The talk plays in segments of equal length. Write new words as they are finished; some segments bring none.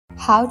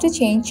How to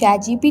change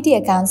ChatGPT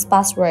account's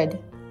password.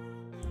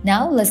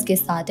 Now let's get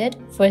started.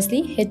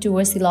 Firstly, head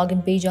towards the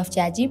login page of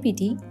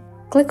ChatGPT.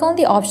 Click on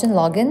the option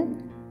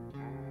Login.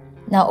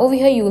 Now over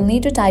here you will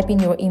need to type in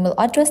your email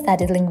address that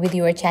is linked with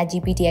your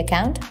ChatGPT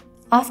account.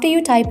 After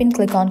you type in,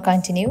 click on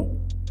Continue.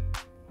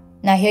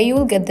 Now here you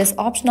will get this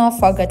option of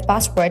Forgot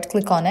Password.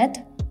 Click on it.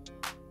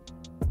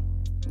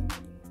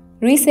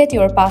 Reset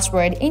your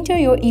password. Enter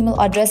your email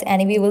address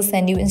and we will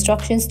send you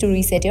instructions to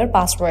reset your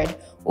password.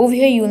 Over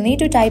here you will need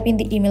to type in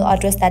the email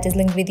address that is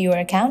linked with your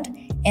account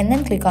and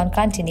then click on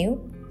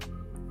Continue.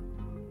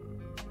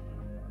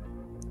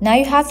 Now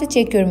you have to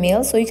check your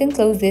mail, so you can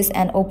close this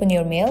and open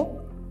your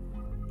mail.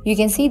 You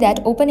can see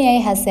that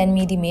OpenAI has sent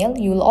me the mail.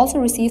 You will also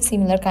receive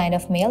similar kind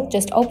of mail.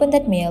 Just open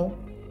that mail.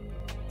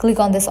 Click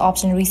on this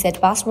option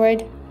Reset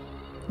Password.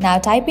 Now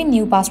type in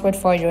new password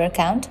for your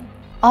account.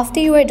 After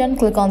you are done,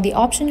 click on the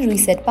option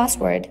Reset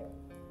Password.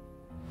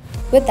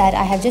 With that,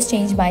 I have just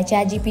changed my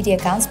ChatGPT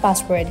account's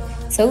password.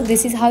 So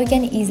this is how you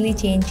can easily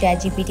change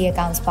ChatGPT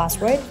account's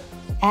password.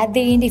 At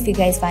the end, if you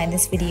guys find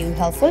this video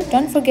helpful,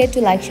 don't forget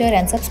to like, share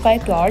and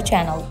subscribe to our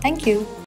channel. Thank you.